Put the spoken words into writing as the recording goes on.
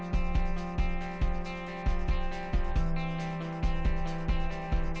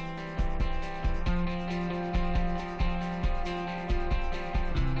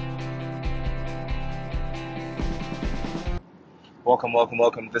Welcome, welcome,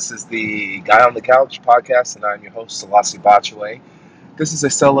 welcome. This is the Guy on the Couch podcast, and I'm your host, Selassie Botchway. This is a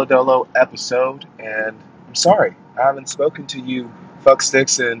solo dolo episode, and I'm sorry, I haven't spoken to you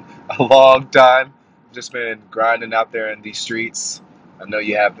fucksticks in a long time. I've just been grinding out there in these streets. I know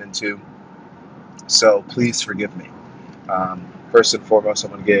you have been too, so please forgive me. First and foremost, I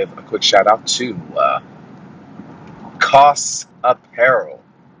want to give a quick shout out to Koss Apparel.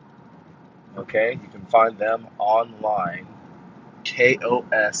 Okay, you can find them online.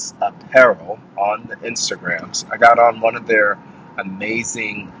 KOS Apparel on the Instagrams. I got on one of their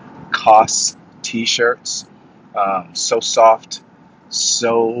amazing COS t-shirts. So soft,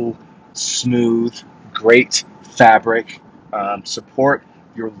 so smooth, great fabric. Support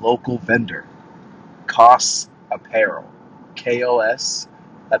your local vendor. COS Apparel. KOS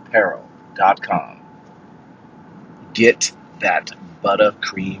Apparel.com. Get that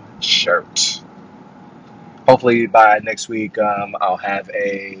buttercream shirt. Hopefully by next week, I'll have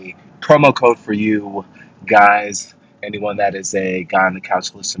a promo code for you guys. Anyone that is a Guy on the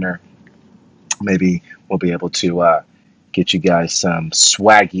Couch listener, maybe we'll be able to get you guys some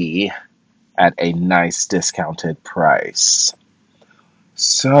swaggy at a nice discounted price.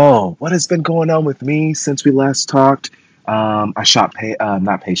 So, what has been going on with me since we last talked? I shot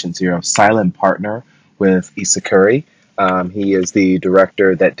not Patient Zero, Silent Partner with Issa Curry. He is the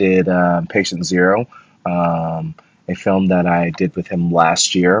director that did Patient Zero, a film that I did with him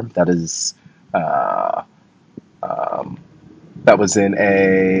last year. Uh, um, that was in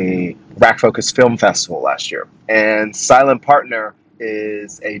a Rack Focus Film Festival last year. And Silent Partner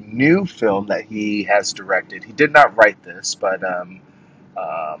is a new film that he has directed. He did not write this, but um,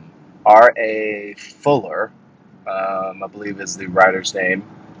 R.A. Fuller, I believe is the writer's name.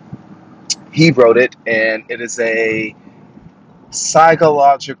 He wrote it, and it is a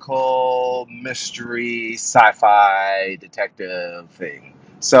psychological mystery sci-fi detective thing.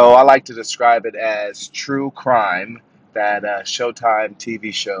 So I like to describe it as true crime that Showtime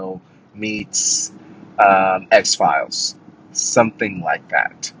TV show meets X-Files, something like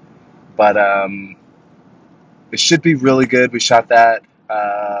that. But it should be really good. We shot that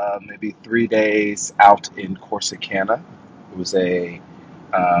maybe 3 days out in Corsicana. It was a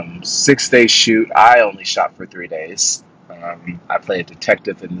 6 day shoot. I only shot for 3 days. I play a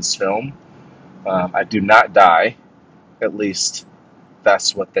detective in this film. I do not die. At least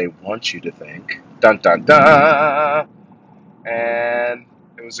that's what they want you to think. Dun dun dun! And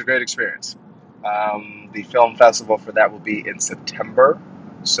it was a great experience. The film festival for that will be in September.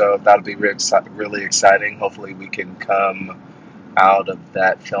 So that'll be really exciting. Hopefully, we can come out of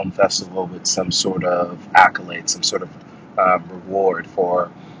that film festival with some sort of accolade, some sort of reward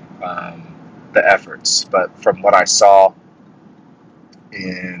for um, the efforts. But from what I saw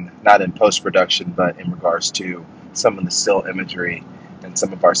in not in post production, but in regards to some of the still imagery and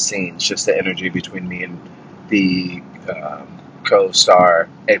some of our scenes, just the energy between me and the co-star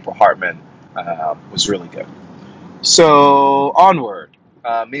April Hartman was really good. So onward.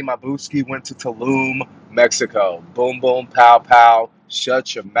 Me and my booski went to Tulum, Mexico. Boom, boom, pow, pow.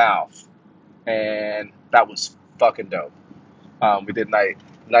 Shut your mouth. And that was fucking dope. We did a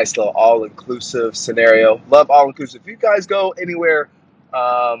nice little all-inclusive scenario. Love all-inclusive. If you guys go anywhere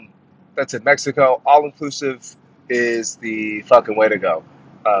that's in Mexico, all-inclusive is the fucking way to go.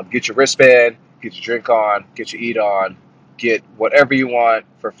 Get your wristband, get your drink on, get your eat on, get whatever you want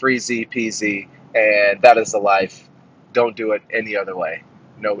for freezy peasy, and that is the life. Don't do it any other way.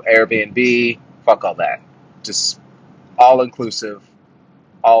 No Airbnb, fuck all that. Just all-inclusive,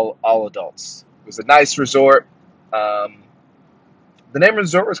 all adults. It was a nice resort. Um, the name of the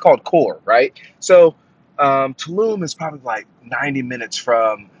resort was called Core, right? So Tulum is probably like 90 minutes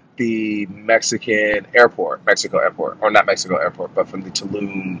from the Mexico airport, or not Mexico airport, but from the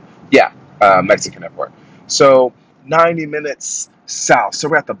Tulum, yeah, Mexican airport. So 90 minutes south. So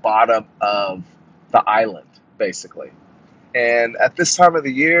we're at the bottom of the island, basically. And at this time of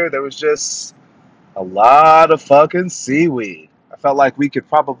the year, there was just a lot of fucking seaweed. I felt like we could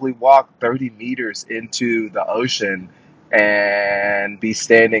probably walk 30 meters into the ocean and be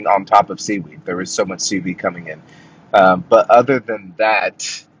standing on top of seaweed. There was so much seaweed coming in. But other than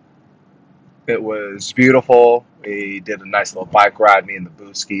that, it was beautiful. We did a nice little bike ride, me and the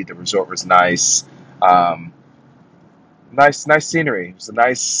Booski. The resort was nice. Um, nice scenery. It was a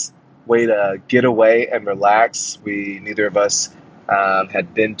nice way to get away and relax. Neither of us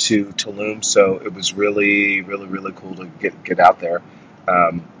had been to Tulum, so it was really cool to get out there.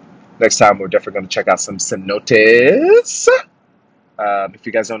 Um, Next time, we're definitely going to check out some cenotes. If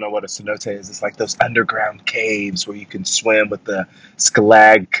you guys don't know what a cenote is, it's like those underground caves where you can swim with the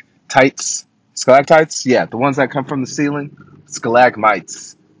stalactites. Stalactites, yeah, the ones that come from the ceiling.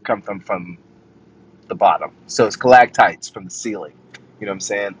 Stalagmites come from the bottom. So stalactites from the ceiling. You know what I'm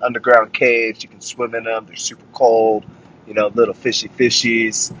saying? Underground caves, you can swim in them. They're super cold. Little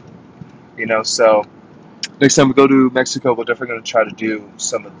fishies. So next time we go to Mexico, we're definitely going to try to do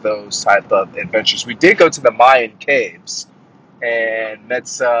some of those type of adventures. We did go to the Mayan caves and met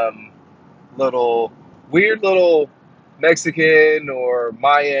some little weird little Mexican or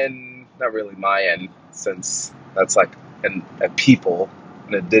Mayan, not really Mayan, since that's like a people,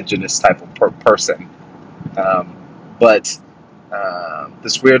 an indigenous type of person. Um, but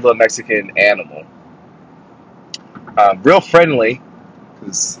this weird little Mexican animal, real friendly,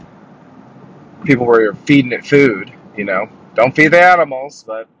 because people were feeding it food. Don't feed the animals,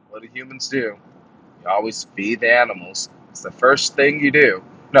 but what do humans do? You always feed the animals. It's the first thing you do.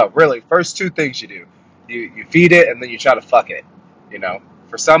 No, really, first two things you do. You feed it and then you try to fuck it. You know,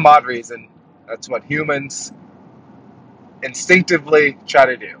 for some odd reason, that's what humans instinctively try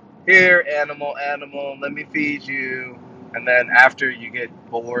to do. Here, animal, let me feed you. And then after you get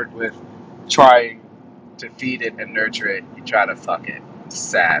bored with trying to feed it and nurture it, you try to fuck it. It's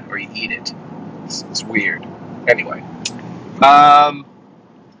sad, or you eat it. It's weird. Anyway, but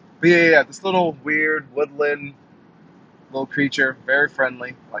yeah, this little weird woodland little creature, very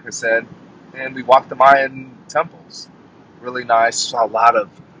friendly, like I said. And we walked the Mayan temples. Really nice. Saw a lot of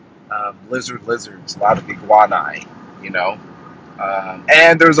lizards, a lot of iguanae, you know.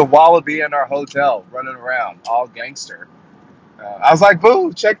 And there's a wallaby in our hotel running around, all gangster. I was like,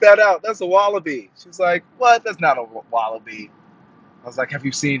 "Boo, check that out. That's a wallaby." She's like, "What? That's not a wallaby." I was like, "Have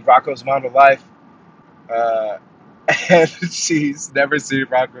you seen Rocco's Modern Life?" Uh, and she's never seen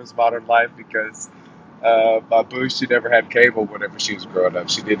Rocco's Modern Life because my boo, she never had cable whenever she was growing up.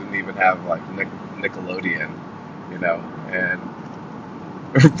 She didn't even have like Nickelodeon, you know.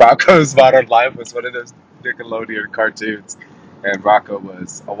 And Rocco's Modern Life was one of those Nickelodeon cartoons, and Rocco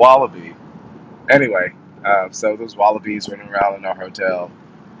was a wallaby. Anyway, so those wallabies running around in our hotel.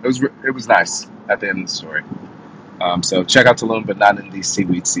 It was nice at the end of the story. So check out Tulum, but not in the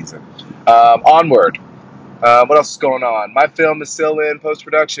seaweed season. Onward. What else is going on? My film is still in post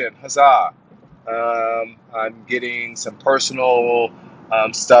production. Huzzah! I'm getting some personal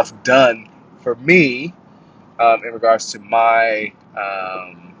stuff done for me in regards to my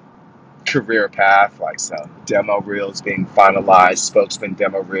career path, like some demo reels being finalized, spokesman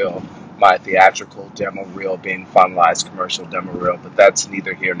demo reel, my theatrical demo reel being finalized, commercial demo reel, but that's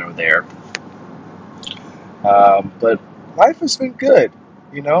neither here nor there. But life has been good,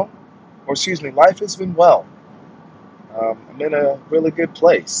 you know? Or excuse me, life has been well. I'm in a really good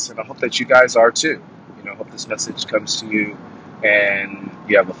place, and I hope that you guys are too. I hope this message comes to you and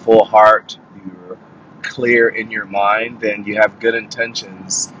you have a full heart, you're clear in your mind, and you have good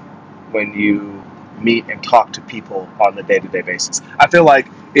intentions when you meet and talk to people on the day to day basis. I feel like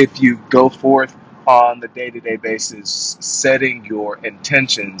if you go forth on the day to day basis, setting your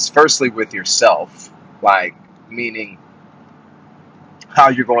intentions, firstly with yourself, like meaning how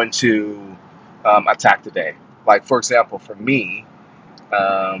you're going to attack the day. Like, for example, for me,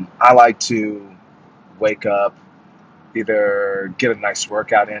 I like to wake up, either get a nice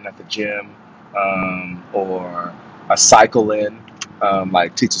workout in at the gym, or a cycle in,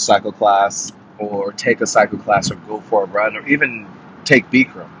 like teach a cycle class, or take a cycle class, or go for a run, or even take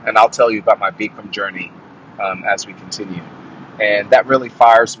Bikram. And I'll tell you about my Bikram journey as we continue. And that really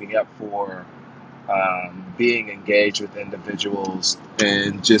fires me up for being engaged with individuals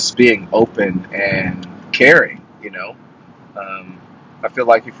and just being open and caring, um, I feel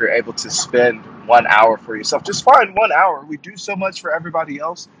like if you're able to spend 1 hour for yourself, just find 1 hour. We do so much for everybody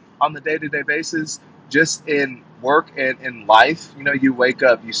else on the day to day basis, just in work and in life. You wake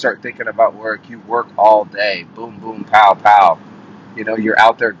up, you start thinking about work, you work all day, boom, boom, pow, pow. You're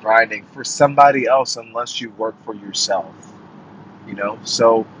out there grinding for somebody else unless you work for yourself.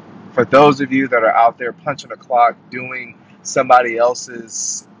 So for those of you that are out there punching a clock, doing somebody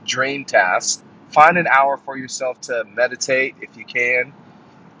else's dream task, find an hour for yourself to meditate if you can.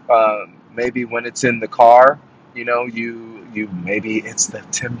 Maybe when it's in the car, you maybe it's the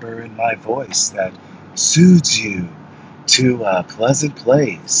timbre in my voice that soothes you to a pleasant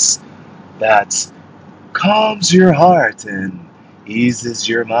place that calms your heart and eases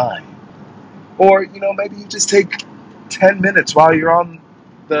your mind. Or, maybe you just take 10 minutes while you're on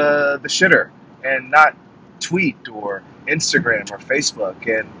the shitter and not tweet or Instagram or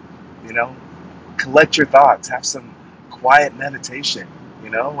Facebook, and, you know, collect your thoughts, have some quiet meditation,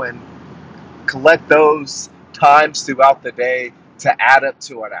 and collect those times throughout the day to add up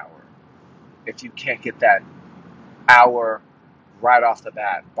to an hour. If you can't get that hour right off the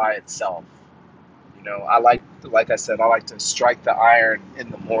bat by itself, Like I said, I like to strike the iron in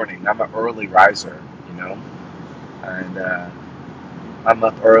the morning. I'm an early riser, you know, and I'm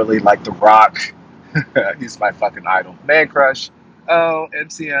up early like The Rock. He's my fucking idol. Man crush. Oh,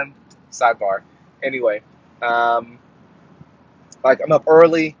 MCM. Sidebar. Anyway, um, like I'm up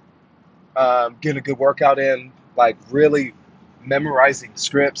early, getting a good workout in, like really memorizing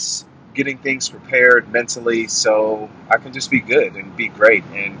scripts, getting things prepared mentally so I can just be good and be great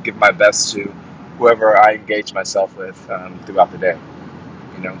and give my best to whoever I engage myself with throughout the day.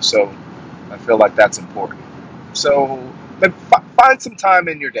 So I feel like that's important. So find some time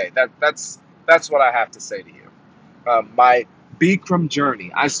in your day. That's what I have to say to you. My Bikram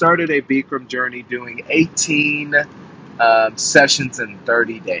journey. I started a Bikram journey doing 18 sessions in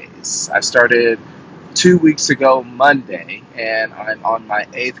 30 days. I started 2 weeks ago, Monday, and I'm on my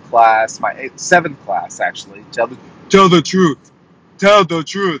seventh class actually. Tell the truth. Tell the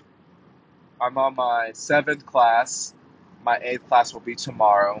truth. I'm on my seventh class. My eighth class will be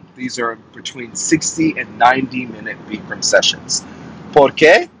tomorrow. These are between 60 and 90-minute Bikram sessions. ¿Por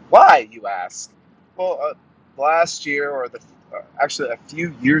qué? Why, you ask? Well, last year, actually a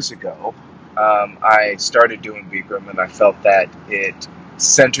few years ago, I started doing Bikram, and I felt that it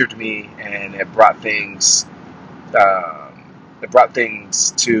centered me and um, it brought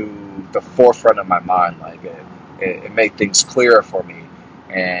things to the forefront of my mind. Like it made things clearer for me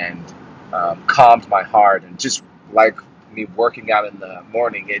and calmed my heart. And just like me working out in the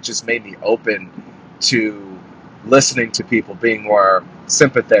morning, it just made me open to listening to people, being more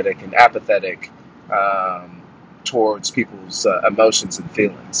sympathetic and apathetic towards people's emotions and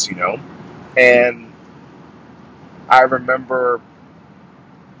feelings. And I remember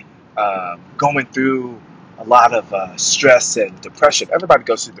going through a lot of stress and depression. Everybody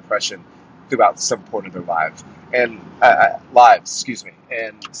goes through depression throughout some point of their lives, excuse me.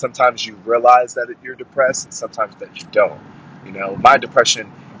 And sometimes you realize that you're depressed, and sometimes that you don't. My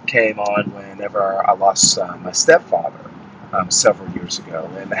depression came on whenever I lost my stepfather several years ago,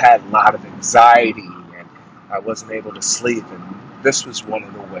 and I had a lot of anxiety, and I wasn't able to sleep. And this was one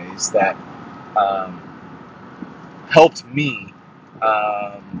of the ways that um, helped me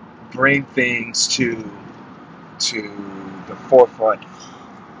bring things to the forefront.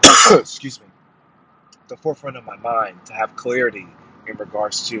 Excuse me, the forefront of my mind to have clarity in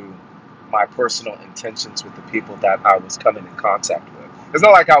regards to my personal intentions with the people that I was coming in contact with. It's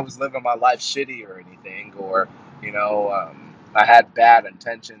not like I was living my life shitty or anything, or I had bad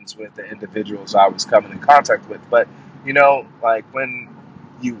intentions with the individuals I was coming in contact with. But like when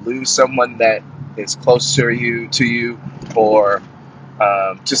you lose someone that is close to you, or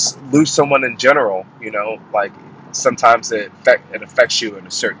just lose someone in general. Like sometimes it affects you in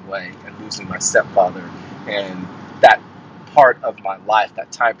a certain way. And losing my stepfather and that part of my life,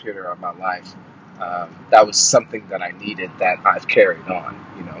 that time period of my life, that was something that I needed that I've carried on.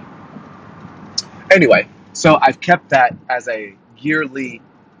 Anyway, so I've kept that as a yearly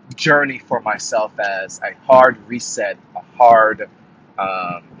journey for myself as a hard reset, hard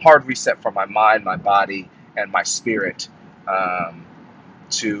reset for my mind, my body, and my spirit. Um,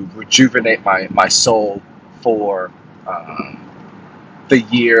 to rejuvenate my soul for um, the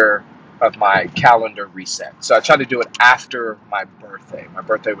year of my calendar reset. So I try to do it after my birthday. My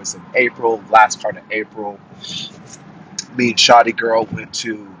birthday was in April, last part of April. Me and Shoddy Girl went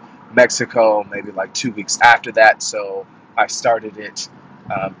to Mexico maybe like 2 weeks after that. So I started it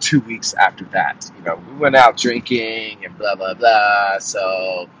 2 weeks after that. We went out drinking and blah, blah, blah.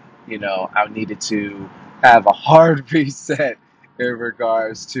 So, I needed to have a hard reset in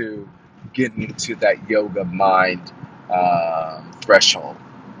regards to getting into that yoga mind threshold.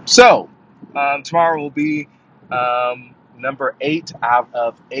 So, tomorrow will be number 8 out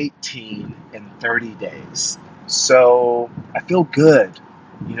of 18 in 30 days. So I feel good.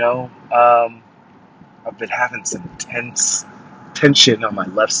 I've been having some tension on my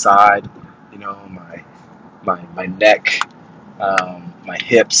left side. My neck, my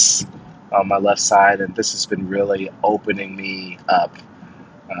hips on my left side, and this has been really opening me up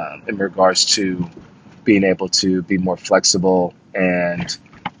in regards to being able to be more flexible and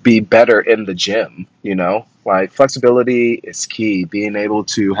be better in the gym. Like flexibility is key. Being able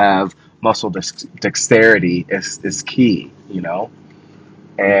to have muscle dexterity is key.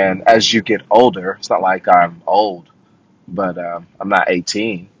 And as you get older, it's not like I'm old, but I'm not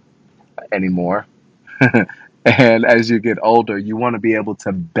 18 anymore. And as you get older, you want to be able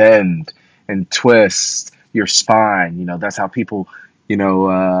to bend and twist your spine. That's how people, you know,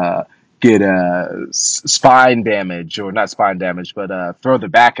 uh, get spine damage, or not spine damage, but throw their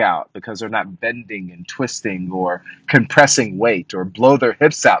back out because they're not bending and twisting or compressing weight, or blow their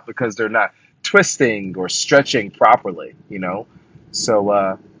hips out because they're not twisting or stretching properly, you know.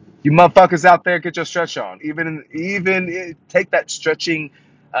 So you motherfuckers out there, get your stretch on. Take that stretching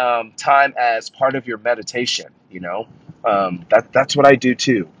time as part of your meditation. You know, that's what I do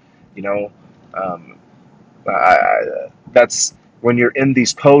too. You know, um, that's when you're in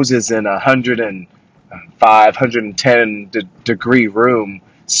these poses in 110 degree room,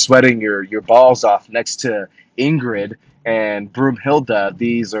 sweating your balls off next to Ingrid and Broomhilda.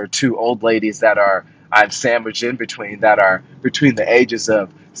 These are two old ladies that are I'm sandwiched in between, that are between the ages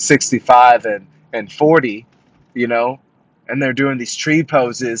of 65 and 40, you know, and they're doing these tree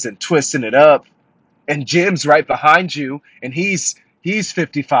poses and twisting it up. And Jim's right behind you, and he's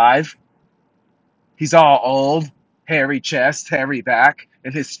 55. He's all old, hairy chest, hairy back,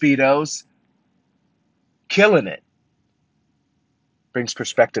 and his speedos, killing it. Brings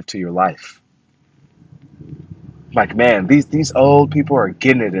perspective to your life. Like, man, these old people are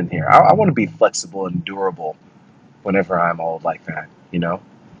getting it in here. I want to be flexible and durable whenever I'm old like that. You know,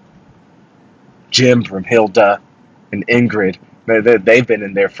 Jim from Hilda and Ingrid, they've been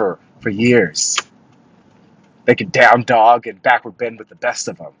in there for years. They can down dog and backward bend with the best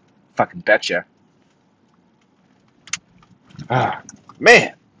of them. Fucking betcha. Ah,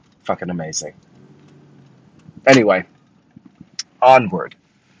 man, fucking amazing. Anyway, onward.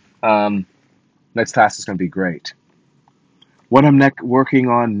 Um, Next class is going to be great. What I'm working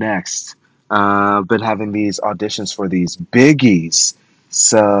on next. I've been having these auditions for these biggies,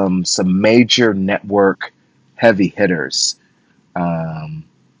 some major network heavy hitters. Um,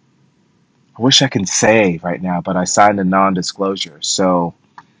 I wish I can say right now, but I signed a non-disclosure, so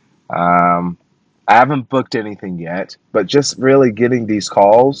um, I haven't booked anything yet. But just really getting these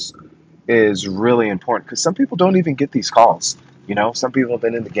calls is really important because some people don't even get these calls. You know, some people have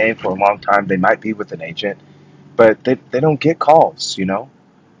been in the game for a long time. They might be with an agent, but they don't get calls. You know.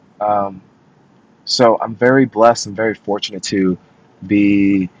 Um, So I'm very blessed and very fortunate to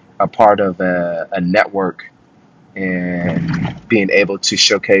be a part of a network and being able to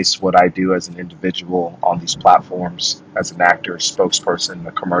showcase what I do as an individual on these platforms, as an actor, spokesperson,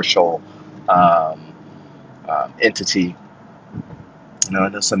 a commercial um, entity. You know, I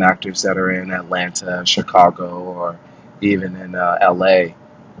know some actors that are in Atlanta, Chicago, or even in LA,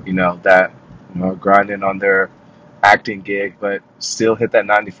 you know, that are grinding on their acting gig, but still hit that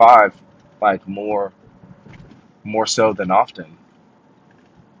 95 like more so than often.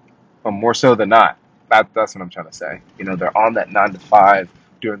 Or more so than not. That's what I'm trying to say. You know, they're on that 9 to 5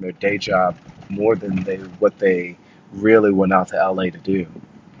 doing their day job more than what they really went out to LA to do.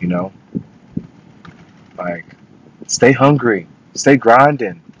 You know, like stay hungry, stay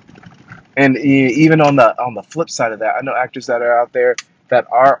grinding, and even on the flip side of that, I know actors that are out there that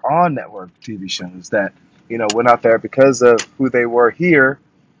are on network TV shows that went out there because of who they were here,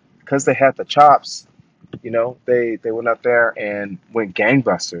 because they had the chops. You know, they went out there and went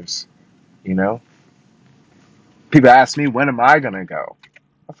gangbusters. You know, people ask me, when am I going to go?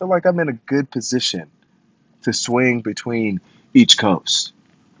 I feel like I'm in a good position to swing between each coast.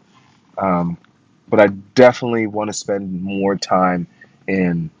 Um, but I definitely want to spend more time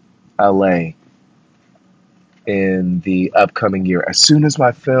in LA in the upcoming year. As soon as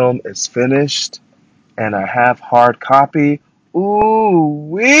my film is finished and I have hard copy, ooh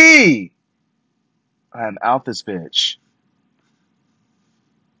wee, I'm out this bitch.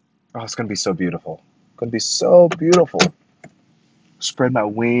 Oh, it's going to be so beautiful. It's going to be so beautiful. Spread my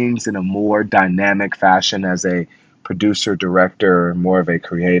wings in a more dynamic fashion as a producer, director, more of a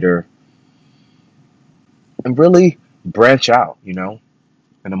creator, and really branch out, in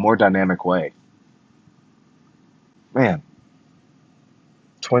a more dynamic way. Man,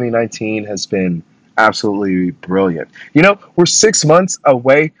 2019 has been absolutely brilliant. We're 6 months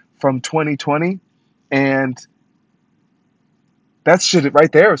away from 2020, and that shit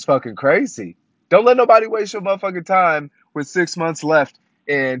right there is fucking crazy. Don't let nobody waste your motherfucking time with 6 months left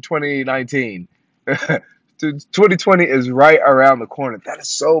in 2019. 2020 is right around the corner. That is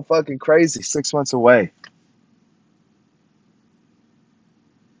so fucking crazy. 6 months away.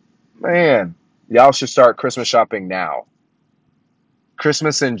 Man, y'all should start Christmas shopping now.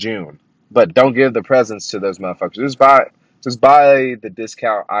 Christmas in June. But don't give the presents to those motherfuckers. Just buy the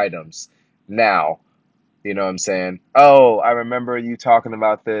discount items now. You know what I'm saying? Oh, I remember you talking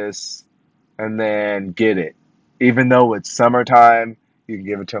about this, and then get it. Even though it's summertime, you can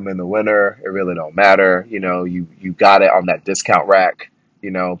give it to them in the winter. It really don't matter. You got it on that discount rack.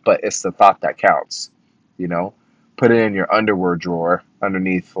 But it's the thought that counts. You know, put it in your underwear drawer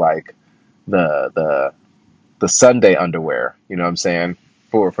underneath like the the Sunday underwear. You know what I'm saying?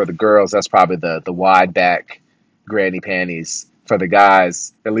 For the girls, that's probably the wide back granny panties. For the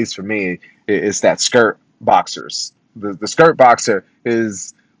guys, at least for me, It's that skirt boxers. The skirt boxer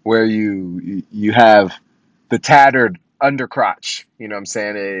is where you have the tattered undercrotch. You know what I'm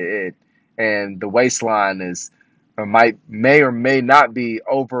saying? And the waistline is may or may not be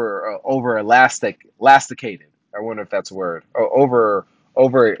over elasticated. I wonder if that's a word. Over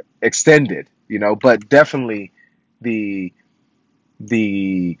extended. You know, but definitely the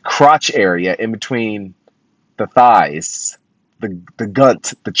the crotch area in between the thighs, the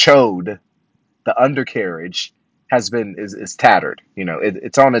gunt, the chode, the undercarriage is tattered. You know,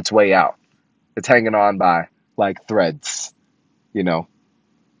 it's on its way out. It's hanging on by like threads. You know,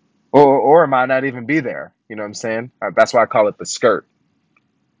 or it might not even be there. You know what I'm saying? That's why I call it the skirt,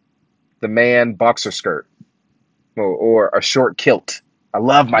 the man boxer skirt, or a short kilt. I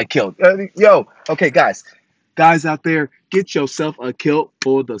love my kilt. Yo, okay, guys out there, get yourself a kilt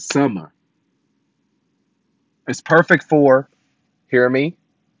for the summer. It's perfect for, hear me,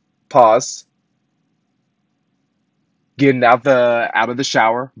 pause, getting out of the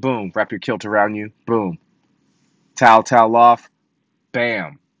shower, boom, wrap your kilt around you, boom, towel off,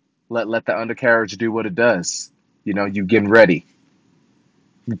 bam, let the undercarriage do what it does. You know, you getting ready,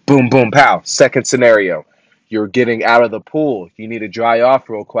 boom, boom, pow. Second scenario, you're getting out of the pool. You need to dry off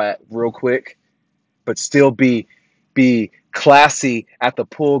real quick, but still be classy at the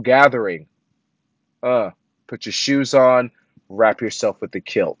pool gathering. Put your shoes on, wrap yourself with the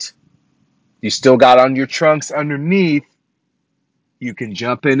kilt. You still got on your trunks underneath. You can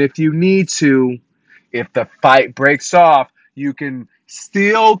jump in if you need to. If the fight breaks off, you can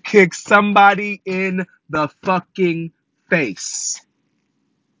still kick somebody in the fucking face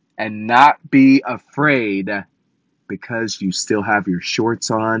and not be afraid because you still have your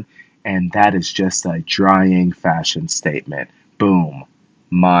shorts on, and that is just a drying fashion statement. Boom.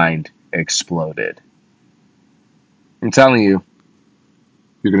 Mind exploded. I'm telling you,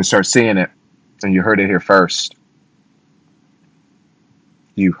 you're going to start seeing it, and you heard it here first.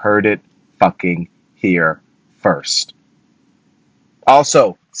 You heard it fucking here first.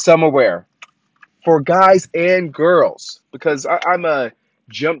 Also, summer wear for guys and girls, because I'm a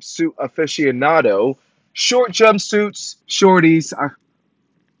jumpsuit aficionado. Short jumpsuits, shorties, are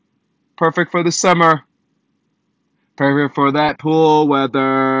perfect for the summer. Perfect for that pool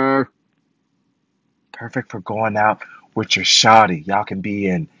weather. Perfect for going out with your shawty. Y'all can be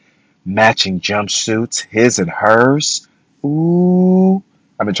in matching jumpsuits, his and hers. Ooh.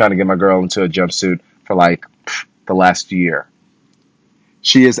 I've been trying to get my girl into a jumpsuit for like the last year.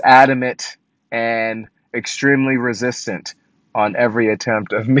 She is adamant and extremely resistant on every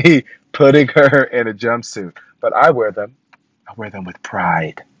attempt of me putting her in a jumpsuit. But I wear them. I wear them with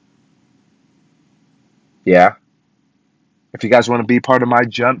pride. Yeah. If you guys want to be part of my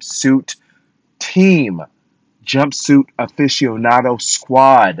jumpsuit team, jumpsuit aficionado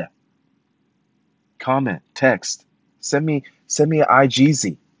squad, comment, text, send me an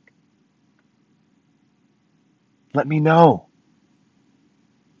IGZ. Let me know.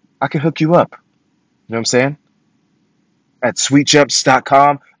 I can hook you up. You know what I'm saying? At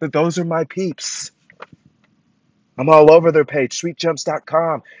sweetjumps.com. Those are my peeps. I'm all over their page,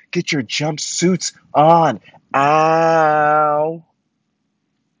 sweetjumps.com. Get your jumpsuits on. Ow.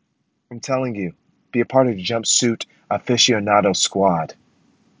 I'm telling you, be a part of the jumpsuit aficionado squad.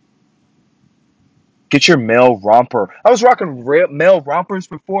 Get your male romper. I was rocking male rompers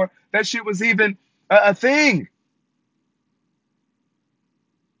before that shit was even a thing.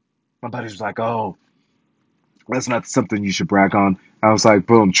 My buddies was like, oh, that's not something you should brag on. I was like,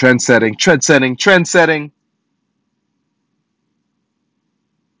 boom, trend setting, trend setting, trend setting,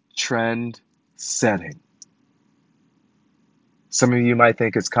 trend setting. Some of you might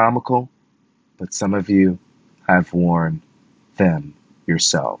think it's comical, but some of you have worn them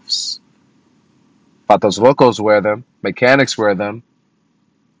yourselves. Patos Locos wear them, mechanics wear them,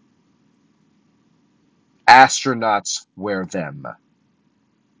 astronauts wear them.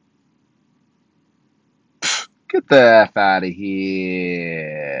 Get the F out of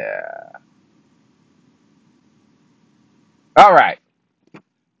here. All right,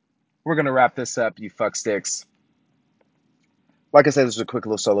 we're going to wrap this up, you fucksticks. Like I said, this is a quick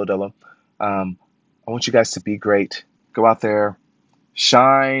little solo dolo. I want you guys to be great. Go out there,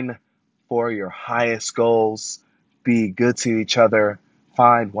 shine for your highest goals, be good to each other,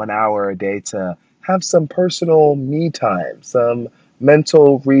 find 1 hour a day to have some personal me time, some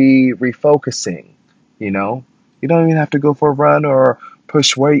mental refocusing, you know? You don't even have to go for a run or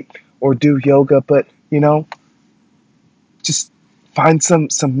push weight or do yoga, but just find some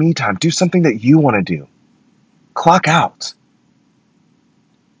me time. Do something that you want to do. Clock out.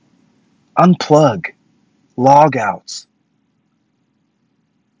 Unplug. Log out.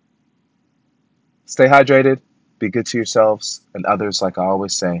 Stay hydrated, be good to yourselves and others, like I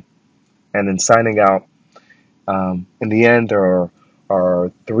always say. And then signing out, in the end, are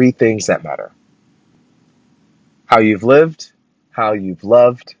three things that matter: how you've lived, how you've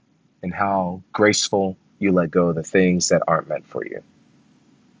loved, and how graceful you let go of the things that aren't meant for you.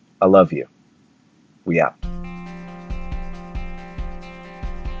 I love you. We out.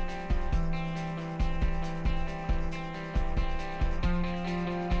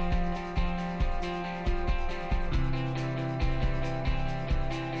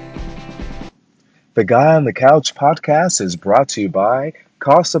 The Guy on the Couch podcast is brought to you by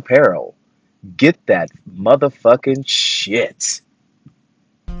Cost Apparel. Get that motherfucking shit.